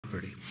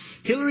property.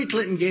 Hillary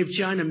Clinton gave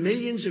China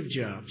millions of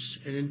jobs,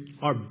 and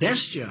our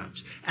best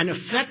jobs, and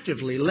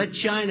effectively let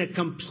China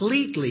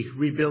completely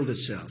rebuild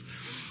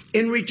itself.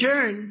 In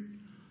return,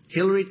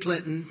 Hillary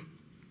Clinton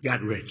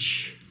got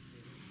rich.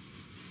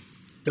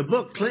 The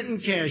book Clinton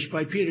Cash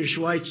by Peter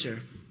Schweizer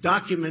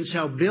documents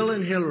how Bill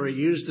and Hillary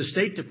used the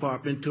State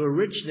Department to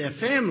enrich their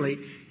family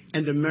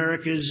and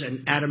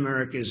at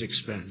America's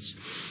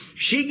expense.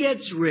 She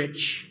gets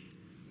rich,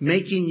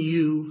 making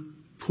you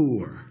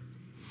poor.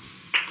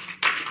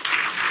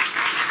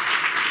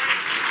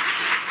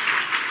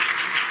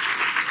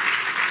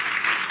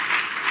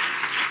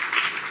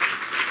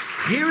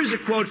 Here is a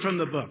quote from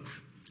the book.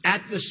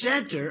 At the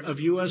center of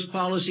U.S.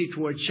 policy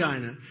toward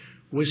China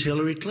was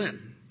Hillary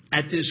Clinton.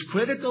 At this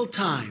critical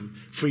time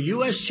for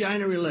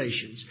U.S.-China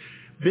relations,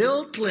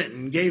 Bill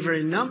Clinton gave her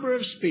a number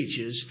of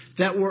speeches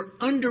that were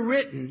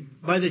underwritten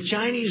by the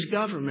Chinese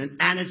government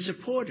and its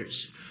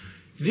supporters.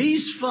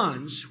 These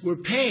funds were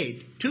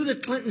paid to the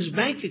Clintons'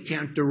 bank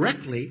account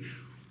directly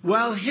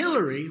while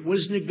Hillary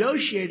was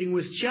negotiating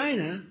with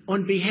China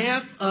on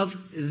behalf of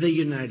the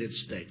United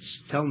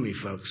States. Tell me,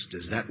 folks,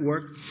 does that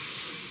work?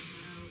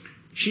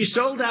 She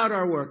sold out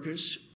our workers,